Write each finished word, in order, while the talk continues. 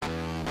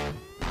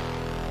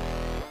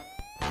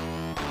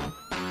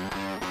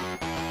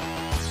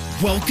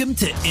Welcome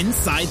to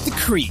Inside the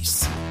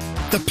Crease,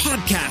 the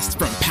podcast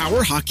from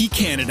Power Hockey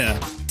Canada,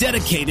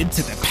 dedicated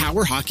to the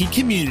power hockey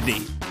community,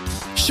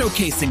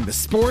 showcasing the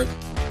sport,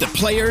 the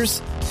players,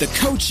 the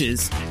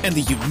coaches, and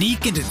the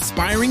unique and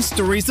inspiring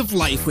stories of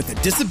life with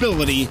a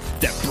disability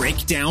that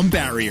break down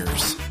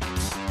barriers.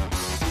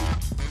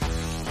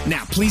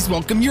 Now, please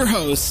welcome your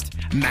host,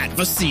 Matt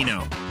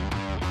Vocino.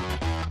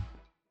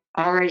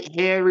 All right,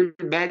 hey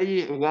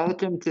everybody,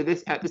 welcome to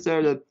this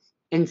episode of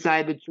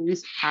Inside the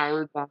Crease,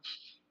 powered by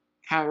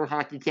Power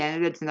Hockey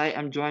Canada. Tonight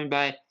I'm joined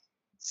by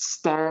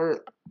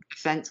star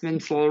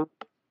defenseman forward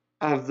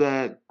of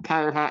the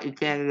Power Hockey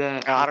Canada.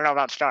 I don't know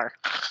about star.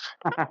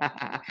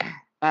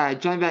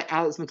 Joined by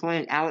Alex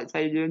McLean. Alex, how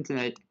you doing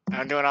tonight?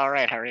 I'm doing all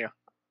right. How are you?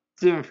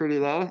 Doing pretty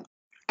well.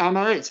 All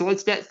right, so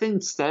let's get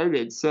things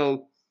started.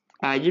 So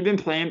you've been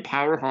playing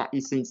power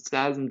hockey since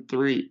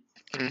 2003.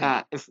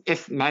 Mm-hmm.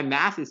 If my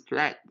math is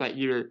correct, but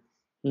you're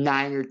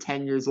 9 or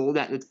 10 years old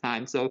at the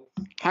time. So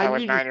I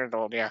was 9 years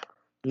old, yeah.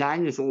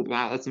 9 years old.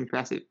 Wow, that's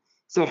impressive.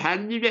 So how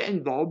did you get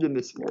involved in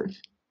the sport?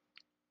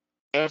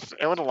 It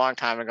was a long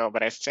time ago,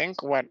 but I think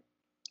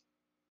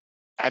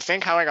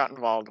how I got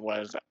involved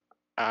was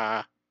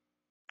I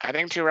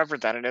think 2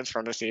 representatives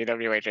from the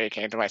CWHA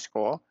came to my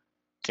school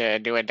to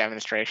do a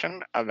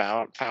demonstration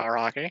about power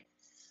hockey,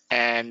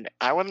 and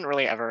I wasn't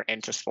really ever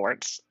into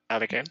sports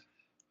as a kid.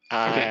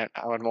 Okay.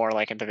 I was more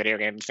like into video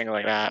games, things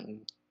like that,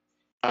 and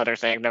other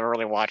things. Never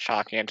really watched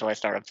hockey until I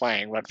started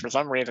playing, but for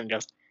some reason,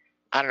 just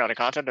I don't know, the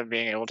concept of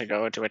being able to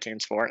go to a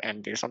team sport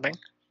and do something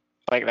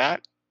like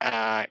that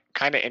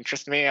kind of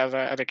interested me as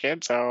a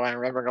kid. So I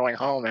remember going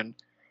home and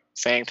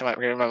giving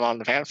my mom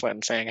the pamphlet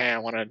and saying, "Hey, I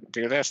want to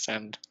do this,"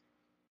 and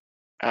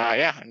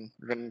and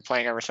been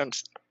playing ever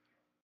since.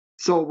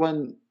 So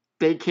when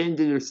they came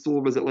to your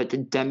school, was it like a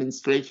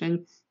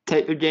demonstration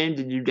type of game?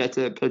 Did you get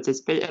to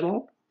participate at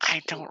all?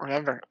 I don't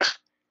remember.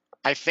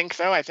 I think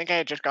so. I think I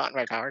had just gotten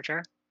my power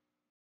chair.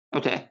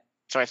 Okay.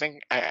 So I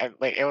think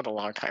it was a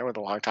long time. It was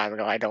a long time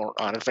ago. I don't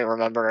honestly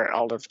remember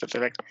all the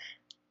specifics.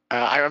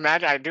 I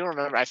do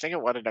remember. I think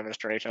it was a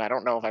demonstration. I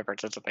don't know if I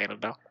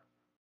participated though.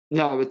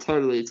 No, but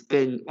totally. It's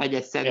been, I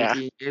guess,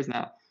 17 years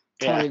now.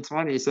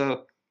 2020.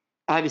 So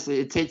obviously,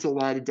 it takes a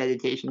lot of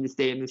dedication to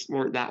stay in the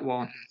sport that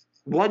long.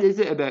 What is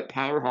it about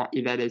power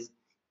hockey that has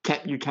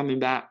kept you coming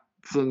back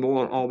for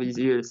more all these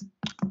years?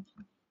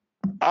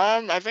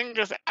 I think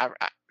just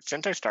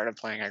since I started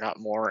playing, I got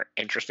more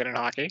interested in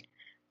hockey.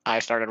 I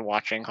started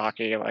watching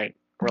hockey like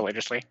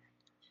religiously,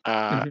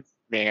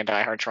 being a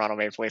diehard Toronto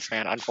Maple Leafs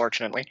fan,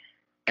 unfortunately,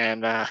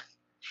 and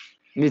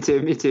Me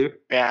too.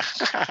 Yeah,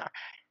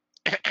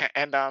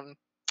 and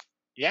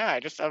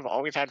I've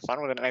always had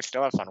fun with it, and I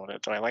still have fun with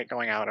it. So I like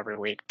going out every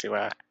week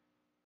to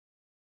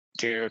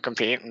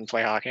compete and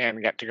play hockey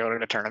and get to go to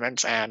the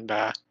tournaments, and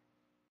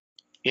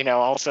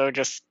also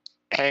just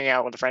hanging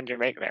out with the friends you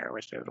make there,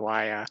 which is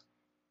why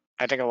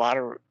I think a lot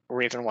of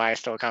reason why I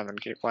still come and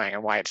keep playing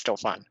and why it's still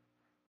fun.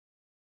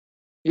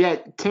 Yeah,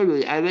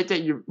 totally. I like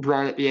that you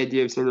brought up the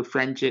idea of sort of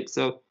friendship.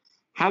 So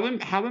how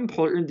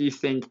important do you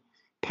think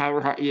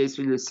power hockey is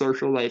for your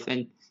social life?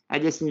 And I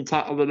guess can you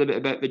talk a little bit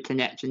about the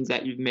connections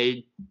that you've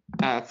made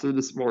through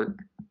the sport?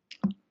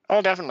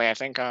 Oh, definitely. I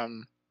think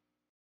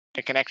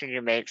the connection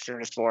you make through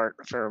the sport,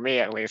 for me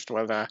at least,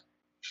 was I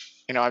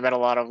met a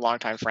lot of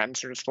longtime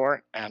friends through the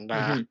sport, and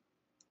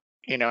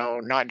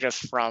not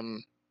just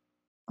from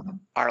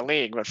our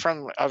league, but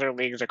from other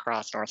leagues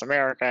across North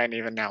America and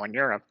even now in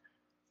Europe.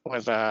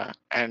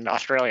 And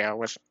Australia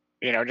was,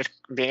 just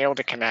being able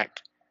to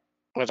connect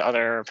with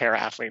other para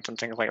athletes and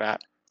things like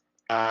that.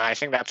 I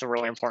think that's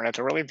really important. It's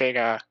a really big,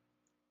 I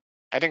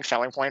think,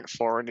 selling point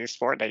for the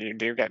sport that you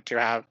do get to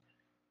have,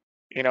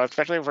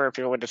 especially for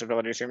people with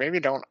disabilities who maybe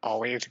don't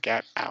always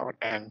get out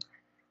and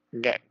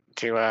get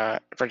to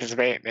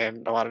participate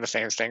in a lot of the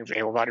same things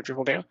able-bodied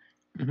people do.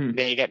 Mm-hmm.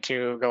 They get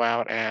to go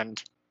out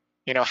and,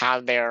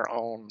 have their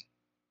own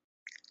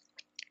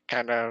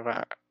kind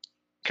of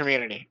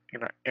community, you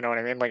know what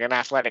I mean? Like an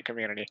athletic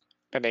community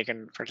that they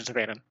can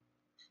participate in.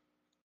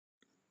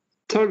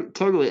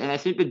 Totally. And I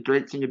think the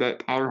great thing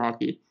about power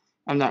hockey,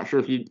 I'm not sure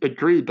if you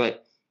agree,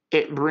 but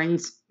it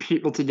brings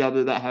people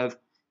together that have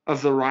a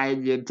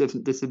variety of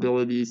different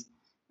disabilities.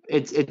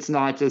 It's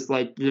not just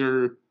like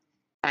you're,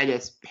 I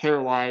guess,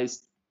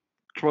 paralyzed,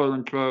 quote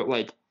unquote,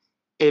 like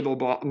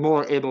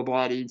more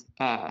able-bodied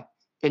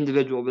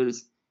individual.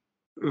 There's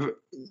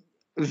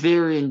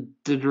varying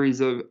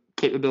degrees of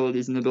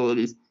capabilities and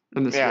abilities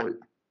in the sport.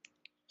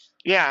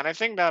 Yeah, and I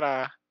think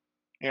that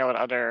with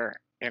other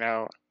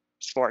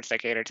sports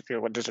that cater to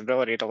people with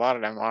disabilities, a lot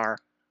of them are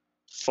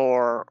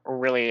for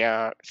really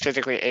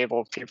physically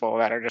able people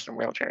that are just in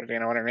wheelchairs. You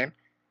know what I mean?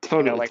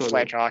 Totally.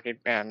 Sledge hockey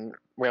and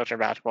wheelchair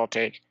basketball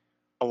take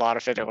a lot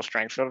of physical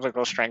strength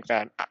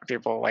that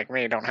people like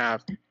me don't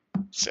have.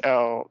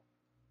 So,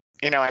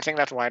 I think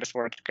that's why the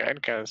sport's good,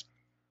 because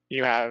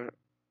you have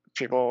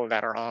people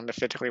that are on the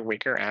physically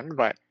weaker end,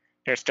 but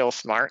they're still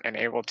smart and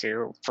able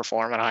to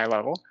perform at a high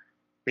level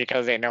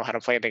because they know how to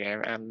play the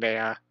game, and they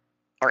are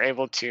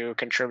able to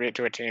contribute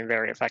to a team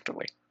very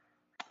effectively.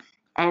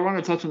 I want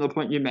to touch on the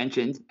point you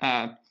mentioned.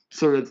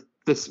 sort of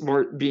the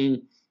sport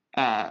being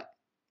an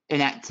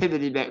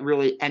activity that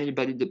really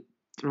anybody,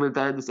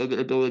 regardless of their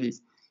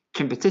abilities,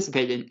 can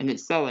participate in and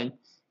excelling.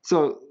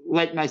 So,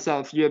 like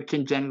myself, you have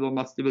congenital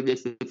muscular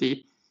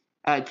dystrophy.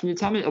 Can you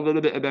tell me a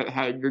little bit about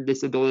how your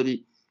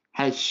disability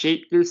has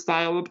shaped your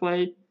style of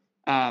play,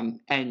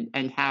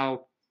 and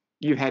how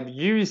you have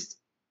used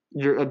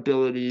your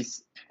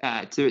abilities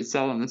to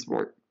excel in the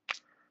sport?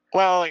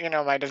 Well,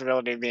 my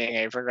disability being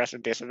a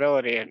progressive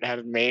disability, it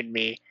has made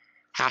me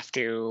have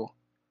to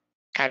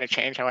kind of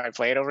change how I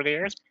played over the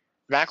years.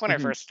 Back when I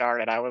first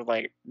started, I was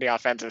like the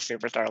offensive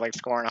superstar, like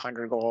scoring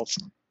 100 goals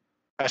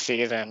a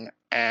season.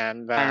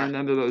 And I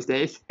remember those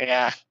days.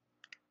 Yeah.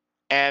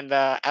 And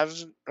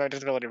as my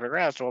disability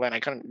progressed, well, then I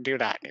couldn't do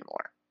that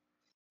anymore.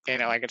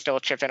 I could still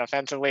chip in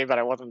offensively, but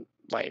I wasn't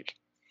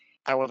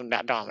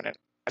that dominant.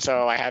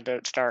 So I had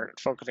to start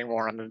focusing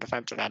more on the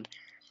defensive end.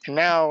 And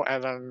now,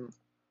 as I'm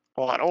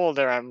a lot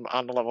older, I'm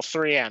on the level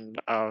 3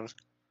 end of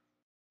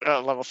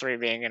level 3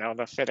 being,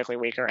 the physically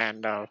weaker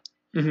end of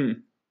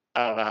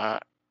a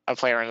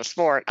player in the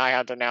sport. I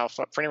had to now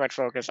pretty much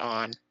focus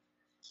on,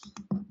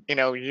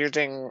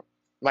 using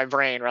my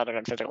brain rather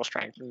than physical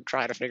strength and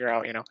try to figure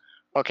out,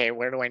 okay,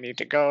 where do I need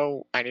to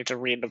go? I need to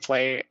read the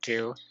play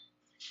to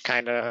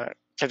kind of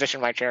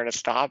position my chair to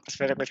stop a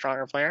physically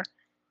stronger player,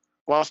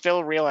 while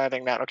still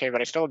realizing that, okay,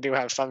 but I still do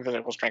have some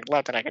physical strength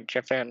left and I can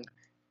chip in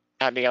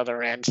at the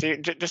other end. So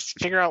just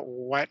figure out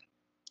what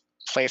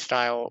play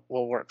style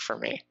will work for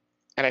me.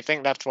 And I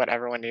think that's what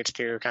everyone needs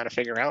to kind of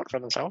figure out for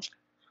themselves.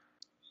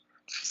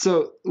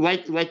 So,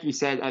 like you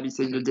said,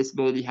 obviously the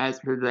disability has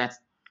progressed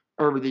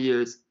over the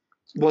years.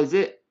 Was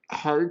it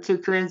hard to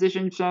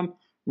transition from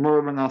more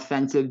of an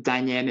offensive,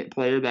 dynamic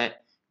player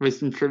that was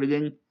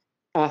contributing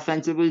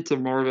offensively to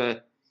more of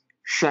a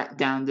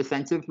shut-down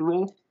defensive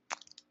role?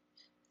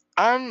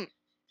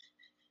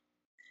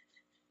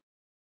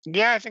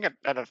 Yeah, I think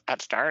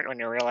at start, when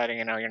you're realizing,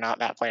 you're not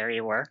that player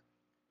you were.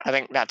 I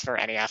think that's for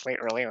any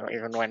athlete, really,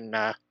 even when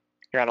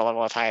you're at a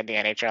level as high as the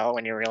NHL,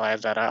 when you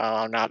realize that,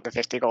 I'm not the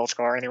 50-goal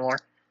scorer anymore.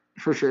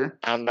 For sure.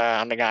 I'm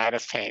the guy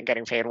that's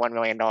getting paid $1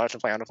 million to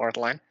play on the fourth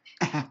line.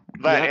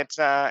 But it's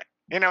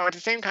it's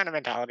the same kind of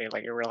mentality.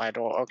 Like, you realize,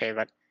 well, okay,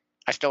 but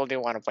I still do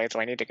want to play,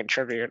 so I need to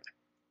contribute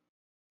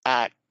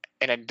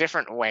in a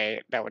different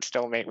way that would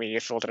still make me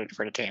useful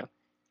for the team.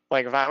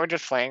 Like, if I were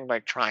just playing,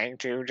 like, trying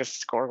to just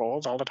score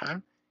goals all the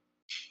time,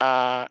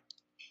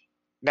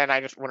 then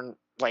I just wouldn't,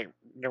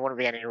 there wouldn't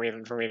be any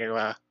reason for me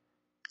to,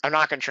 I'm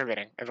not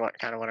contributing, is what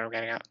I'm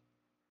getting at.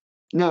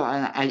 No,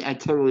 I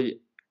totally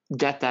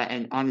get that,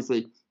 and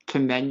honestly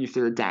commend you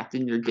for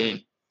adapting your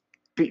game.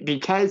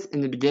 Because in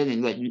the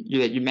beginning, like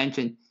you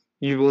mentioned,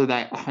 you were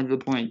that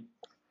 100-point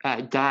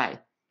guy.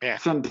 Yeah.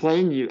 From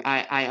playing you,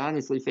 I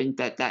honestly think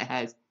that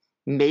has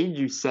made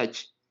you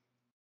such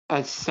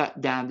a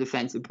shut-down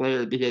defensive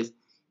player, because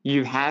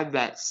you have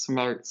that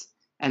smarts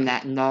and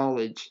that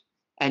knowledge,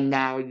 and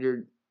now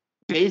you're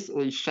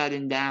basically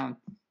shutting down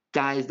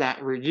guys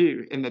that were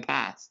you in the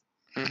past.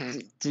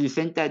 Do you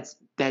think that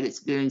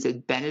experience has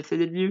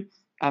benefited you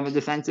on the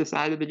defensive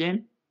side of the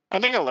game? I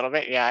think a little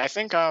bit, yeah. I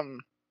think at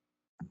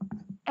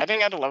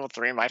the level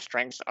 3, my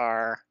strengths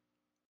are,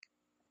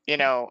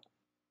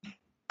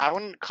 I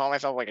wouldn't call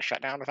myself like a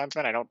shutdown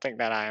defenseman. I don't think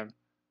that I'm,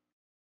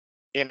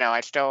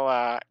 I still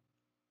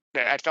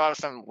have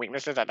some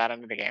weaknesses at that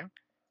end of the game.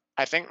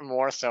 I think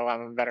more so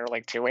I'm a better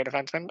like two-way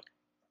defenseman.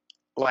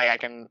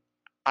 Like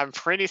I'm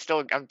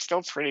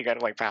still pretty good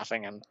at like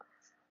passing and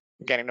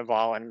getting the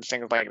ball and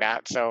things like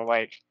that. So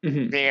like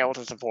being able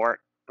to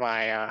support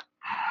my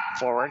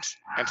forwards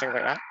and things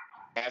like that.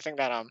 And I think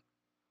that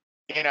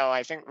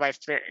I think my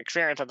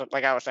experience as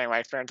like I was saying, my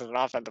experience as an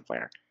offensive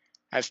player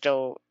has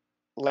still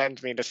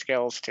lent me the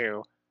skills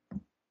to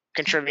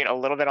contribute a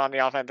little bit on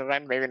the offensive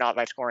end. Maybe not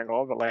by scoring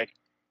goals, but like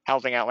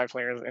helping out my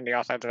players in the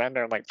offensive end,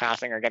 or like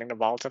passing or getting the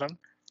ball to them.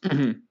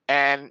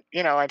 And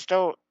I'm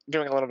still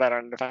doing a little better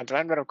on the defensive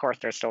end, but of course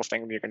there's still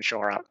things you can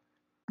shore up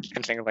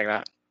and things like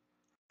that.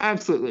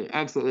 Absolutely.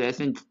 I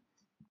think,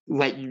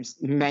 like you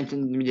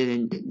mentioned in the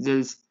beginning,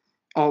 there's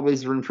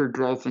always room for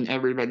growth in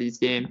everybody's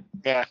game.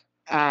 Yeah.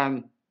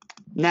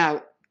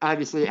 Now,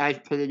 obviously,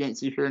 I've played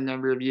against you for a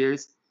number of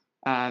years,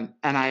 and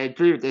I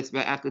agree with this,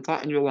 but after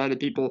talking to a lot of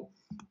people,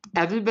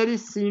 everybody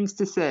seems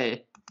to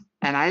say,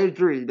 and I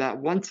agree, that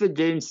once the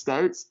game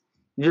starts,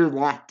 you're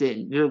locked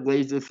in, you're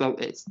laser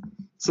focused.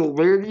 So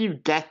where do you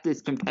get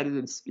this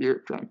competitive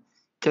spirit from?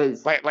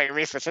 Because like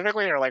me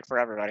specifically, or like for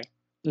everybody?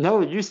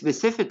 No, you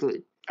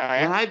specifically.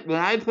 Yeah? When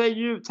I play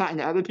you, talking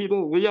to other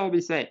people, we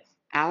always say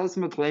Alex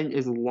McLean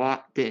is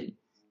locked in,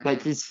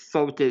 like he's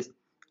focused,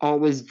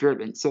 always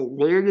driven. So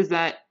where does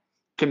that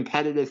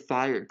competitive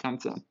fire come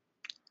from?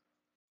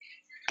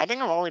 I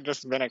think I've always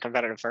just been a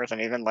competitive person,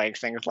 even like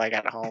things like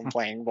at home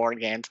playing board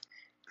games,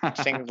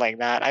 things like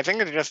that. I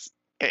think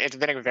it's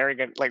been a very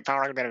good, like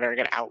Power has been a very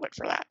good outlet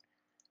for that.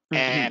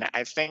 And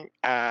I think,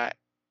 like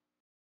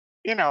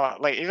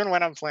even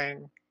when I'm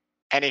playing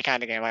any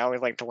kind of game, I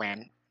always like to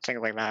win, things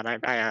like that.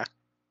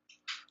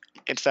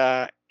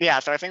 So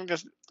I think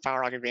just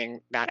Power Hockey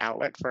being that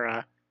outlet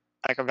for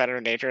a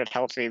competitive nature. It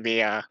helps me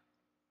be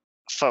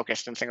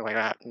focused and things like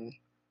that. And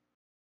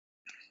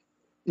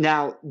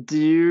now, do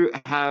you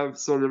have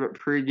sort of a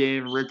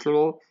pregame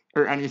ritual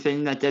or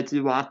anything that gets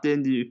you locked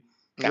in? Do you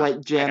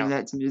like jamming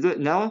out to music?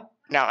 No?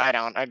 No, I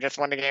don't.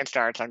 When the game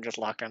starts, I'm just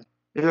locked in.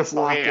 You're just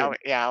locked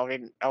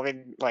in. I'll be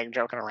like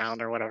joking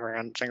around or whatever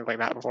and things like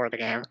that before the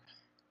game.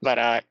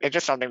 But it's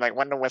just something like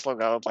when the whistle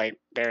goes, like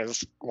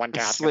there's one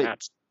task and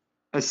that's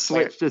a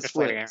switch to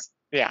switch.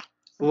 Yeah.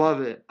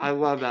 Love it. I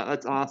love that.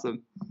 That's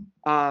awesome.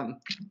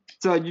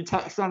 So you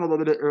touched on a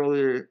little bit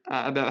earlier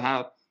about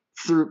how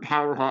through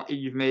Power Hockey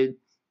you've made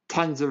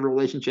tons of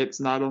relationships,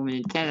 not only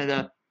in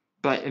Canada,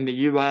 but in the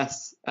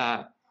U.S.,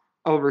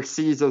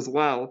 overseas as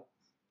well.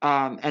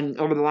 And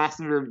over the last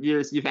number of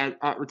years, you've had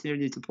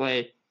opportunity to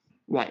play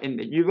in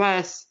the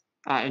U.S.,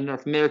 in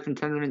North American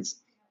tournaments,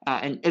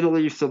 in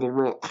Italy for the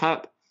World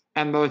Cup,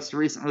 and most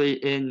recently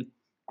in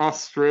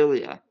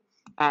Australia.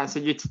 So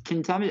you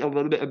can tell me a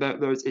little bit about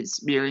those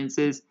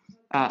experiences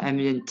and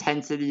the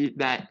intensity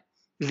that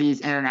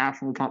these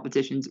international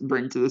competitions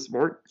bring to the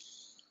sport?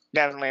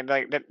 Definitely.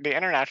 Like the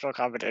international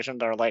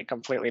competitions are like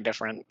completely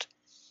different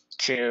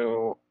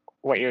to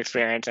what you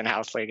experience in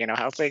house league.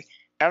 House league,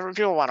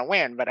 people want to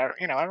win, but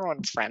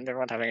everyone's friends,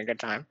 everyone's having a good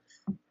time.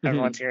 Mm-hmm.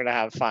 Everyone's here to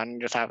have fun,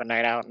 just have a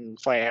night out and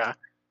play a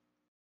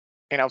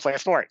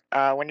sport.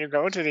 When you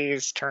go to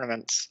these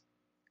tournaments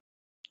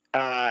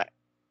that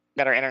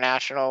are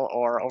international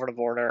or over the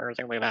border or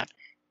things like that,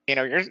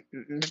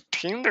 the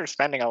teams are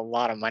spending a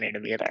lot of money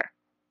to be there.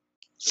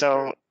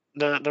 So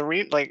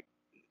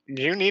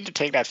you need to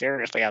take that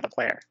seriously as a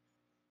player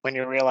when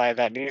you realize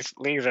that these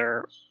leagues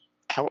are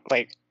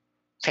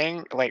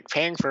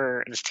paying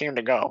for this team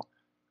to go,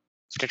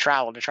 to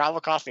travel. The travel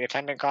costs, the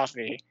attendant costs,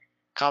 the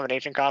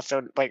accommodation costs.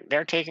 So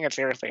they're taking it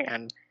seriously,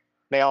 and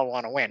they all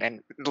want to win,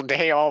 and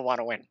they all want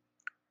to win.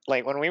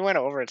 Like when we went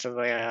over to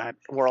the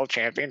World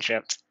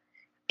Championships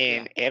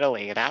in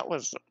Italy, that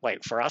was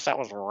for us that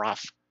was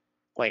rough.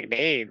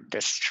 They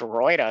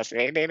destroyed us.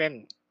 They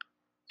didn't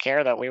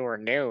care that we were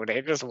new.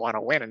 They just want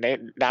to win,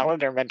 and that was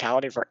their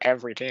mentality for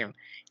every team.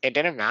 It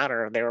didn't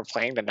matter if they were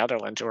playing the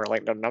Netherlands, who were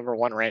the number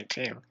one ranked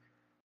team,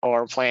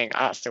 or playing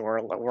us, who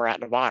were at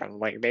the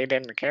bottom. They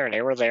didn't care.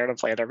 They were there to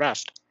play their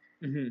best.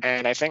 Mm-hmm.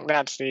 And I think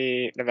that's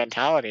the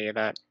mentality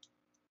that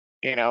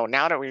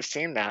now that we've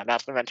seen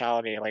that's the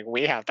mentality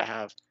we have to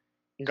have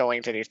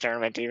going to these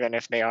tournaments, even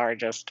if they are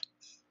just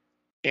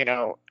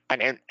an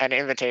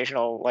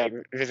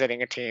invitational,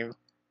 visiting a team.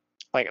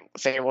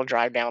 Say we'll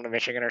drive down to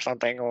Michigan or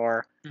something,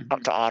 or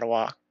up to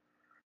Ottawa.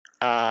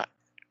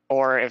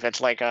 Or if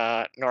it's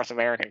a North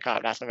American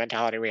Cup, that's the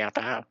mentality we have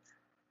to have.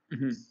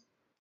 Mm-hmm.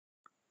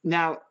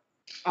 Now,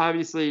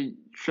 obviously,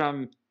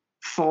 from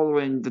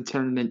following the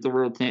tournament, the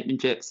World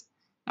Championships,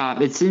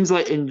 it seems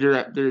like in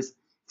Europe there's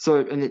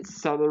sort of an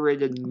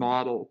accelerated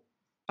model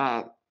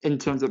in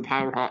terms of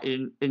power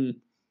hockey in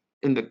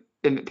the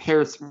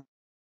pair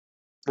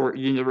sport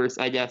universe.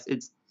 I guess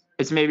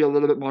it's maybe a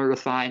little bit more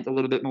refined, a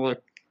little bit more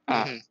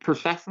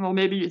professional,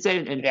 maybe you'd say,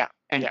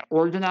 and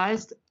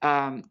organized.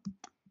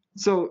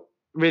 So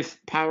with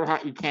Power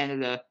Hockey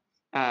Canada,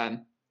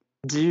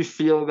 do you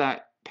feel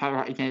that Power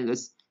Hockey Canada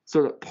is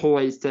sort of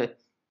poised to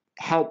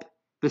help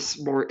the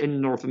sport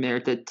in North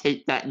America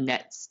take that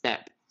next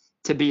step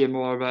to be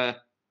more of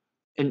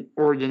an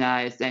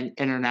organized and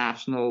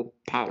international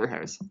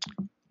powerhouse?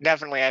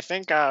 Definitely. I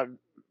think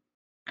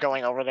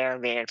going over there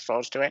and being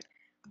exposed to it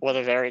was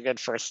a very good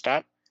first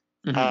step.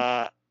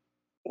 Mm-hmm.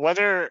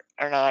 Whether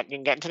or not you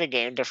can get into the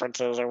game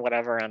differences or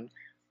whatever and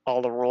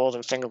all the rules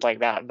and things like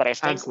that, but I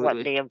think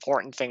what the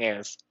important thing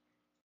is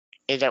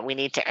that we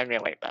need to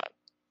emulate that.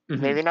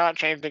 Mm-hmm. Maybe not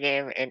change the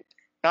game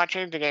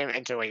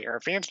into a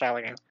European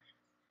style game,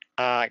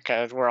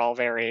 because we're all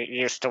very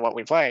used to what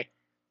we play,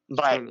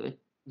 but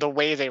the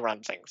way they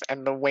run things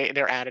and the way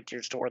their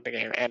attitudes toward the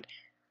game and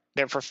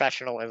their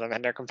professionalism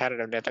and their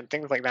competitiveness and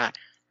things like that,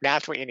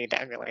 that's what you need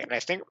to emulate. And I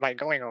think by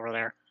going over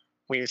there,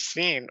 we've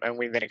seen and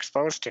we've been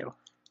exposed to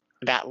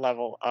that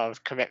level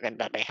of commitment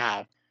that they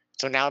have.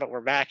 So now that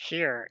we're back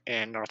here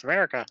in North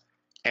America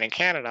and in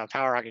Canada,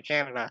 Power Hockey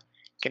Canada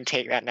can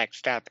take that next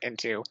step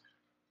into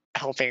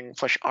helping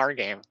push our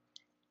game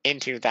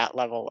into that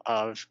level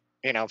of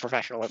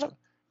professionalism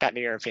that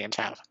the Europeans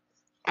have.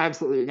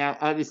 Absolutely. Now,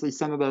 obviously,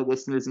 some of our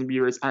listeners and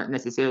viewers aren't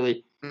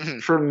necessarily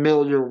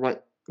familiar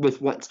with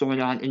what's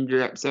going on in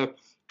Europe. So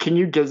can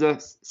you give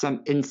us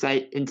some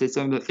insight into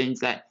some of the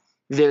things that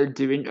they're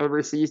doing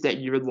overseas that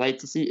you would like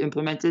to see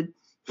implemented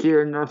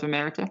here in North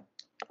America?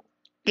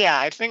 Yeah,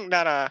 I think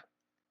that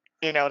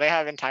they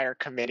have entire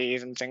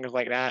committees and things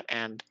like that,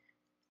 and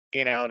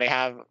they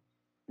have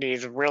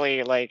these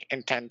really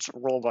intense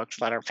rule books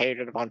that are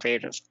pages upon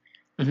pages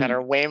that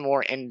are way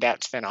more in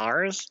depth than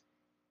ours.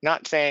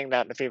 Not saying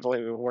that the people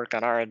who worked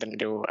on ours didn't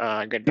do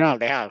a good job,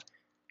 they have,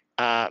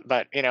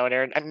 but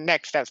there are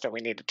next steps that we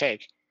need to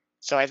take.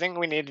 So I think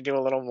we need to do a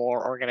little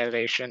more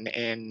organization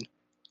in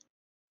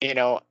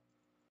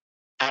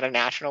at a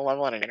national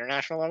level and an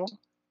international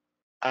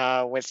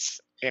level, with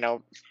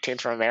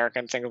teams from America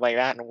and things like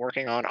that, and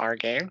working on our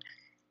game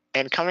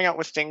and coming up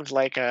with things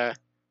like a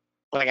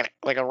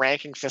like a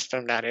ranking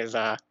system that is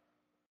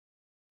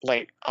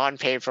like on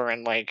paper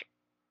and like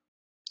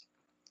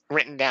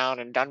written down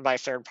and done by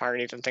third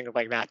parties and things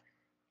like that,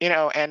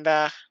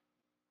 and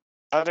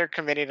other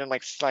committees and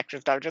like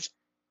selection stuff, just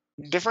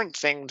different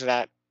things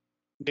that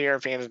the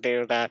Europeans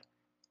do that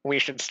we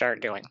should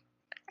start doing.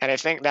 And I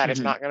think that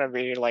it's not going to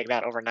be like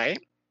that overnight,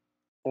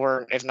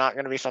 or it's not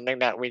going to be something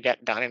that we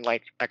get done in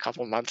like a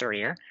couple months or a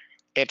year.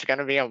 It's going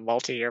to be a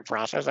multi-year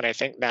process, and I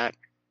think that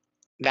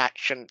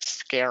shouldn't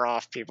scare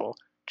off people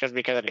just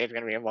because it is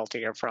going to be a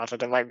multi-year process.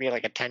 It might be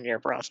like a 10-year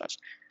process,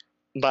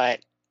 but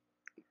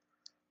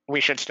we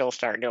should still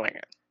start doing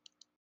it.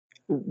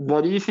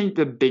 What do you think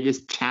the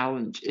biggest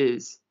challenge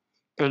is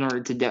in order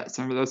to get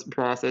some of those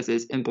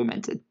processes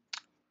implemented?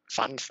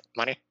 Funds,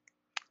 money.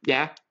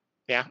 Yeah?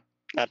 Yeah.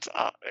 That's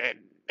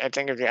I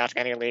think if you ask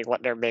any league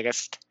what their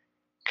biggest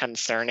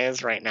concern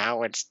is right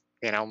now, it's,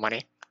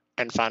 money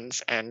and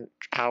funds and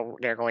how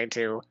they're going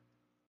to,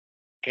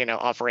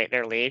 operate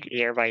their league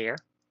year by year,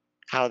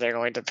 how they're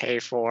going to pay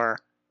for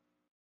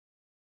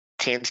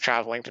teams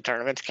traveling to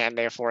tournaments. Can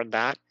they afford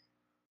that?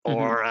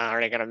 Or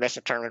are they going to miss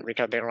a tournament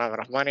because they don't have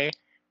enough money?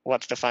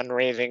 What's the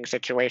fundraising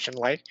situation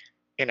like?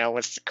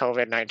 With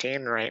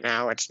COVID-19 right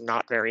now, it's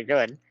not very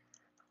good.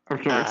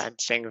 Of course.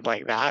 Things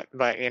like that.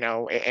 But,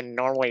 in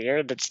normal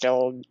years, it's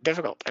still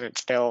difficult, and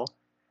it's still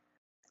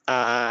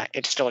a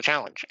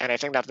challenge. And I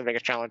think that's the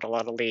biggest challenge a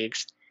lot of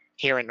leagues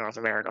here in North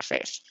America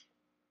face.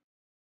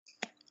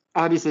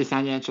 Obviously,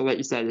 financial, like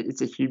you said,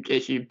 it's a huge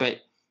issue. But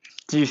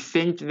do you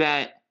think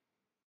that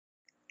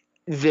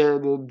there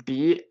will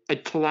be a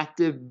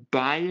collective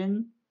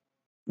buy-in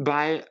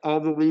by all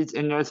the leagues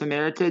in North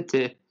America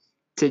to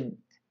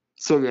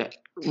sort of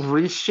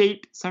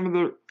reshape some of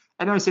the,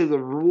 I don't want to say the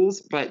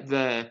rules, but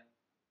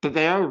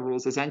they are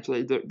rules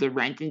essentially, the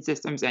ranking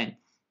systems and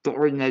the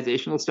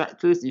organizational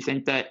structures? Do you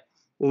think that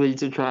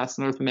leagues across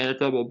North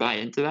America will buy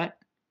into that?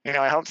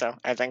 I hope so.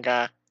 I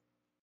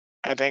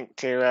think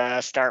to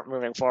start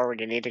moving forward,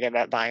 you need to get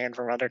that buy-in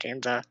from other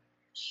teams. I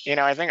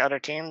think other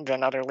teams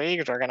and other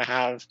leagues are going to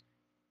have,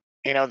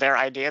 their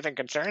ideas and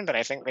concerns, and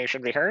I think they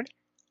should be heard.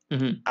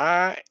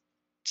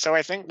 So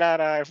I think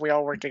that if we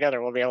all work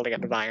together, we'll be able to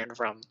get the buy-in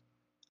from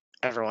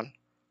everyone.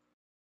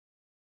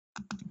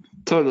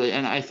 Totally,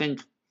 and I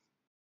think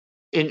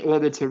in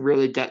order to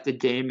really get the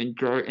game and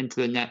grow it into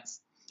the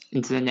next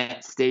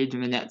stage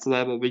and the next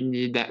level, we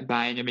need that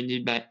buy-in and we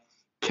need that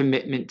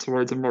commitment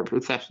towards a more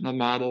professional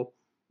model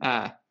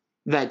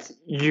that's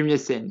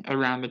unison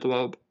around the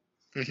globe.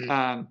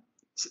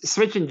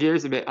 Switching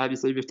gears a bit,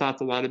 obviously we've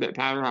talked a lot about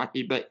power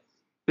hockey, but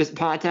this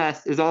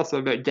podcast is also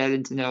about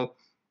getting to know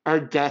our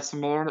guests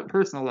more on a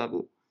personal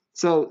level.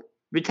 So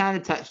we kind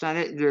of touched on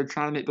it. You're a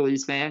Toronto Maple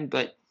Leafs fan,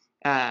 but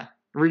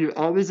were you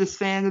always a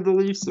fan of the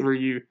Leafs? Or were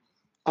you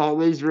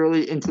always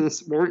really into the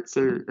sports,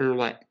 or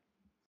what?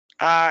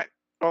 Well,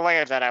 like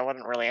I said, I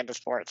wasn't really into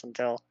sports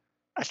until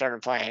I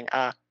started playing.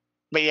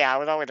 But yeah, I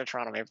was always a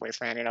Toronto Maple Leafs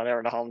fan. They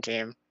were the home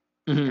team.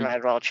 I might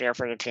as well cheer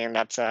for the team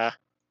that's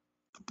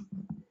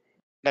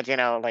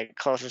like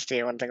closest to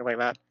you and things like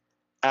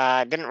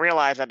that. Didn't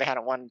realize that they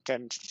hadn't won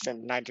since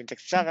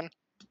 1967.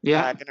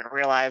 Yeah. I didn't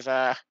realize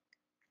the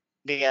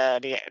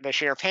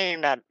sheer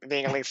pain that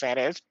being a Leafs fan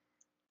is,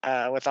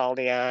 with all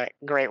the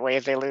great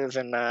ways they lose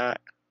in the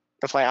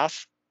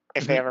playoffs,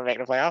 if they ever make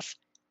the playoffs.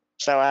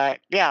 So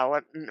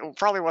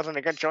probably wasn't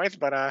a good choice,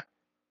 but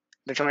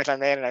the choice I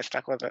made and I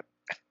stuck with it.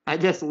 I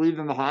guess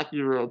leaving the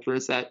hockey world for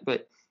a sec,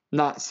 but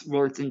not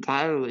sports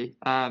entirely.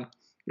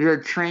 You're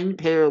a trained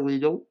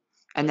paralegal,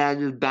 and now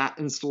you're back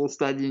in school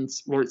studying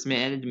sports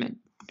management.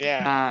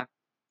 Yeah.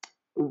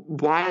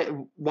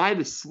 Why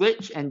the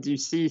switch, and do you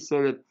see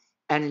sort of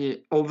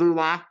any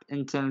overlap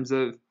in terms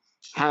of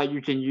how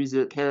you can use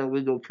your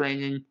paralegal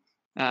training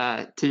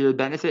to your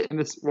benefit in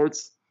the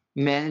sports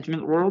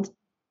management world?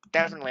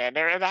 Definitely. And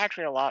there is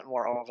actually a lot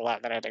more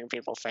overlap than I think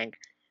people think,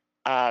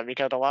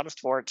 because a lot of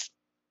sports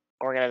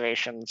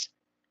organizations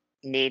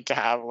need to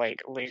have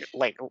like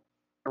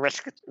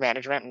risk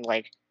management and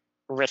like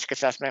risk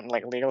assessment and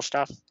like legal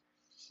stuff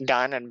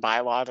done and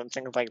bylaws and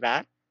things like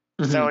that.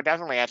 So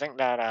definitely, I think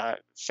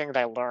that things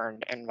I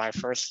learned in my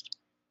first,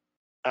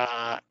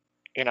 my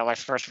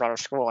first round of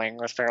schooling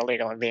was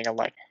paralegal and being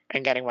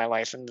and getting my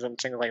license and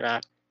things like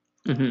that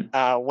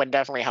would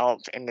definitely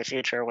help in the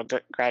future with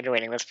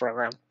graduating this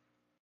program.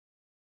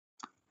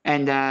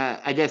 And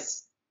I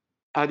guess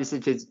obviously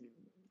because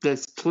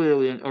there's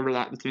clearly an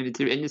overlap between the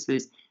two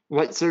industries,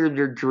 what's sort of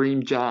your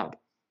dream job?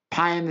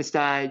 Pie in the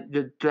sky,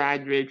 you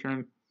graduate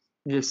from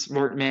your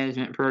sport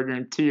management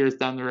program 2 years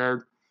down the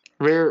road.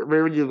 Where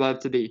would you love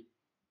to be?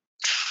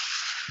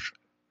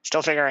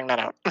 Still figuring that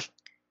out. That's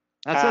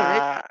all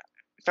right.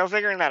 Still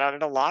figuring that out.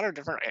 There's a lot of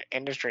different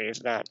industries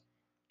that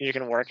you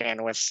can work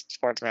in with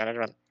sports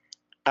management.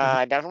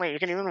 Definitely, you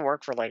can even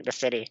work for like the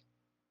city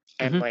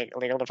and like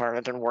legal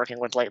departments and working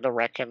with like the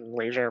rec and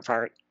leisure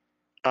part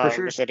of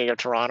the city of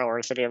Toronto or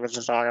the city of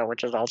Mississauga,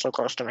 which is also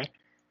close to me.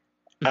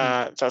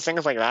 So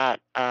things like that,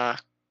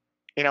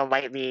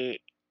 might be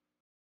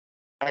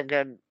a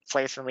good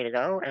place for me to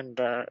go and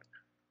for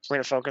me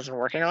to focus on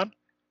working on.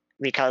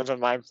 because of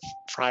my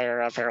prior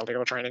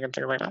paralegal training and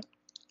things like that.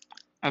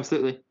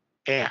 Absolutely.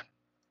 Yeah.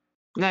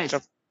 Nice.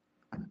 So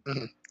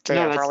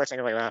yeah, probably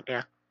things like that.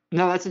 Yeah.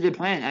 No, that's a good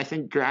plan. I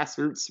think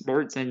grassroots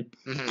sports and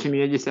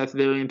community stuff is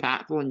very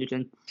impactful, and you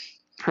can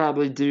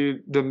probably do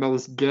the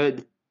most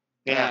good.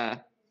 Yeah.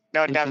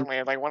 No,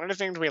 definitely. Like, one of the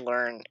things we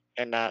learn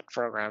in that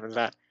program is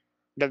that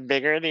the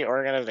bigger the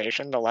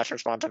organization, the less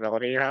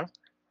responsibility you have.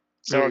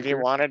 So if you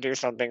want to do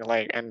something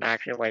like, and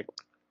actually like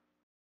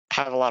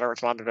have a lot of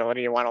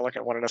responsibility, you want to look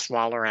at one of the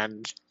smaller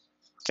ends.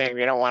 Saying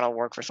you don't want to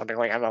work for something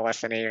like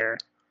MLSNE or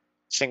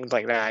things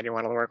like that. You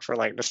want to work for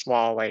like the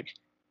smaller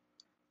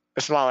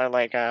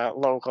like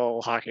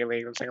local hockey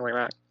league and things like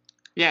that.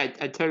 Yeah,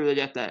 I totally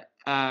get that.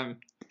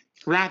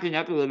 Wrapping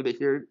up a little bit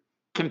here,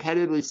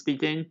 competitively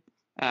speaking,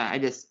 I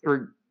guess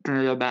we're going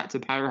to go back to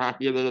power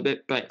hockey a little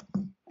bit, but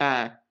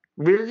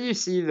where do you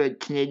see the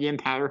Canadian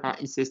power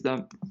hockey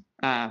system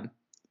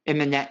in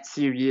the next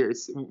few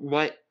years?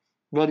 What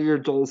are your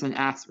goals and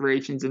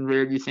aspirations, and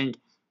where do you think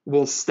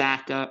we'll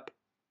stack up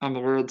on the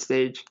world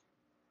stage?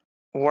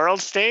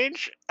 World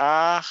stage?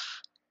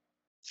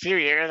 Few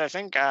years, I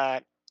think.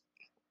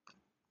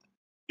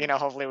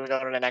 Hopefully we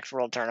go to the next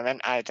world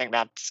tournament. I think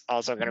that's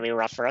also going to be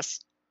rough for us.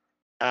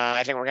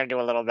 I think we're going to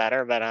do a little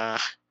better, but I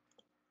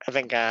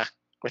think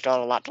we still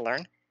have a lot to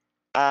learn.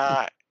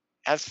 I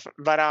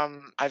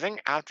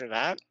think after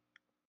that,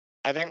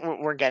 I think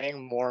we're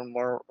getting more and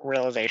more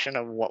realization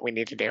of what we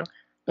need to do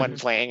when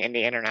playing in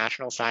the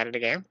international side of the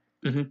game.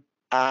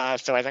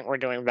 So I think we're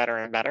doing better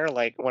and better.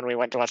 Like when we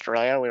went to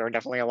Australia, we were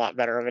definitely a lot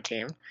better of a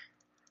team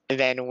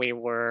than we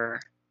were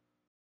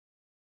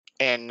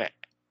in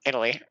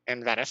Italy,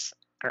 in Venice.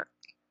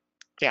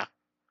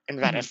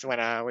 Venice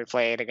when we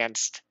played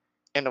against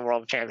in the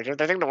World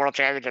Championships. I think the World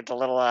Championships is a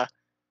little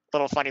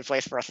funny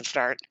place for us to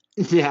start.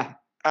 Yeah.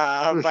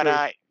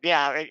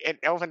 It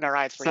opened our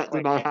eyes pretty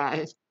quick.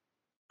 I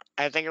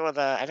think it was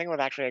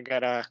actually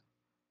a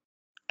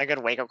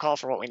good wake up call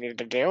for what we needed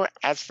to do.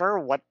 As for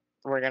what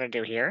we're gonna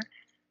do here,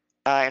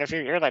 in a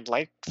few years, I'd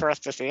like for us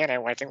to see, and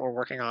I think we're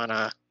working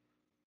on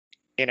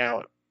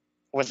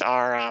with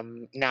our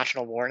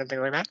national board and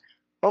things like that.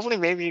 Hopefully,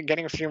 maybe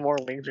getting a few more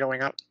leagues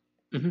going up.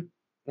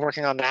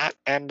 Working on that,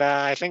 and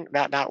I think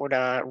that would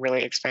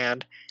really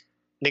expand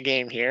the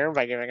game here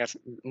by giving us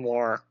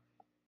more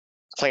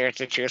players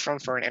to choose from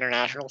for an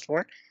international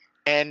sport,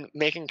 and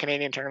making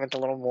Canadian tournaments a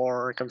little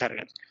more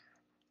competitive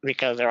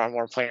because there are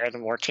more players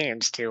and more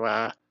teams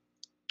to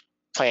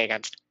play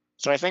against.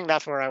 So I think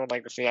that's where I would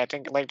like to see.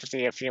 I'd like to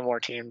see a few more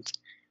teams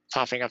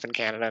popping up in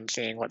Canada and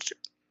seeing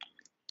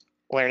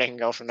where they can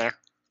go from there.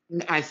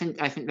 I think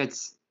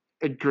that's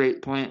a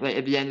great point. Like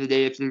at the end of the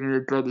day, if you're going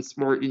to grow the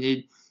sport, you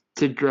need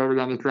to grow it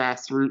on the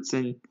grassroots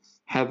and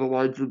have a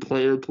larger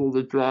player pool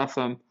to draw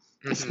from,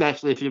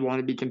 especially if you want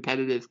to be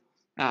competitive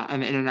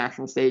on the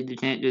international stage. You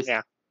can't just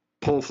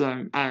pull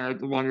from, I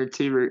don't know, one or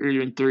two or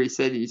even three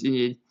cities. You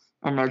need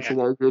a much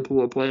larger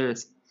pool of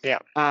players. Yeah.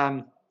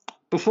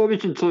 Before we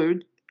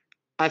conclude,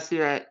 us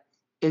here at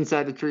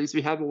Inside the Crease,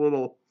 we have a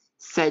little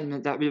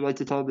segment that we like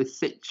to call the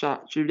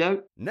 6-shot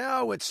shootout.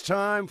 Now it's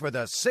time for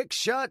the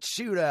 6-shot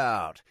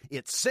shootout.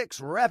 It's 6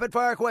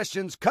 rapid-fire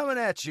questions coming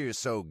at you,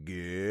 so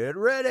get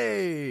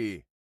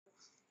ready.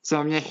 So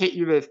I'm going to hit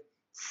you with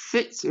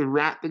 6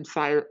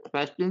 rapid-fire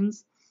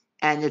questions,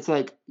 and it's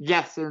like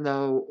yes or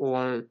no,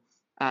 or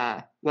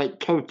like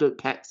Coke or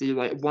Pepsi,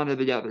 like one or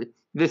the other,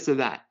 this or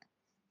that.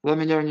 Let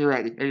me know when you're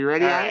ready. Are you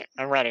ready? All right,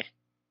 I'm ready.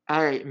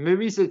 All right,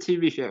 movies or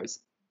TV shows?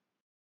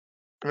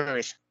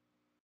 Movies.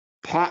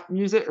 Pop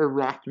music or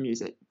rock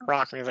music?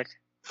 Rock music.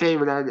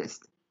 Favorite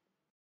artist?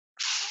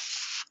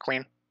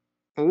 Queen.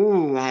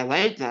 Ooh, I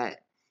like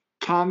that.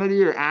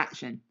 Comedy or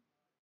action?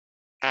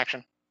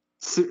 Action.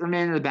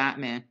 Superman or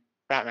Batman?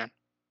 Batman.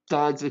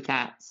 Dogs or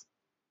cats?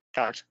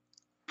 Dogs.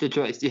 Good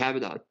choice. Do you have a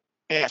dog?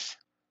 Yes.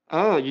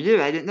 Oh, you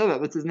do? I didn't know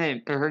that. What's his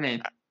name? Or her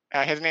name?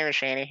 His name is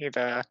Shani.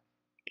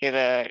 He's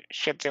a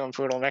Shih Tzu and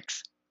Poodle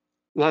mix.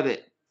 Love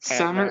it.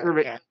 Summer or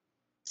winter?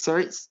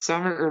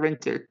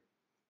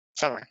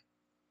 Summer.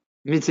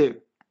 Me too.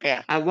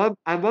 Yeah. I love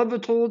the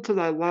cold because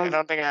I love.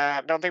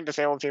 I don't think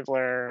disabled people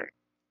are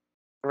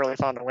really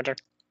fond of winter.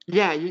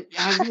 Yeah,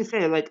 I was gonna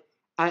say like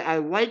I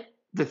like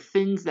the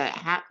things that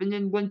happen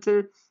in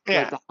winter,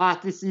 like the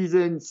hockey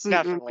season,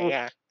 Super Bowl,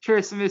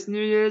 Christmas,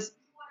 New Year's.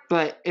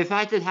 But if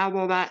I could have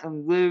all that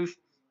and live,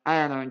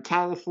 I don't know, in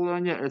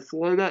California or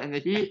Florida in the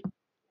heat,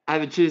 I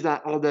would choose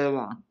that all day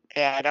long.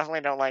 Yeah, I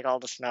definitely don't like all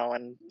the snow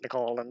and the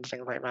cold and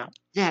things like that.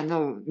 Yeah,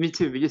 no, me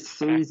too. We just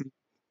freeze and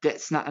get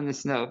snot in the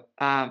snow.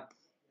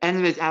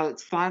 Anyways,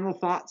 Alex, final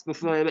thoughts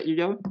before I let you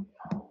go?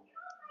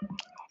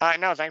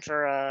 No, thanks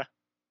for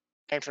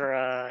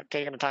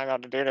taking the time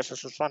out to do this.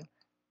 This was fun.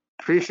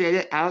 Appreciate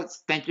it,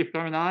 Alex. Thank you for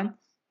coming on,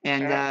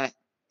 and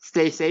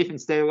stay safe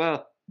and stay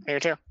well. You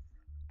too.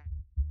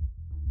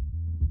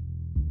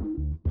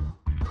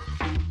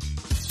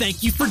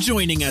 Thank you for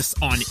joining us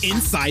on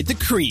Inside the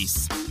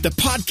Crease, the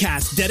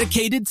podcast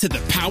dedicated to the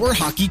power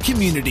hockey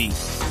community.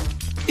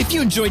 If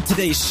you enjoyed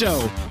today's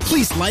show,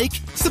 please like,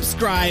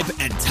 subscribe,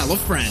 and tell a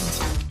friend.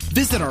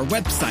 Visit our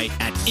website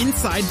at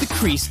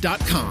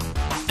InsideTheCrease.com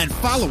and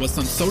follow us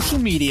on social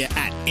media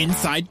at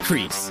Inside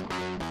Crease.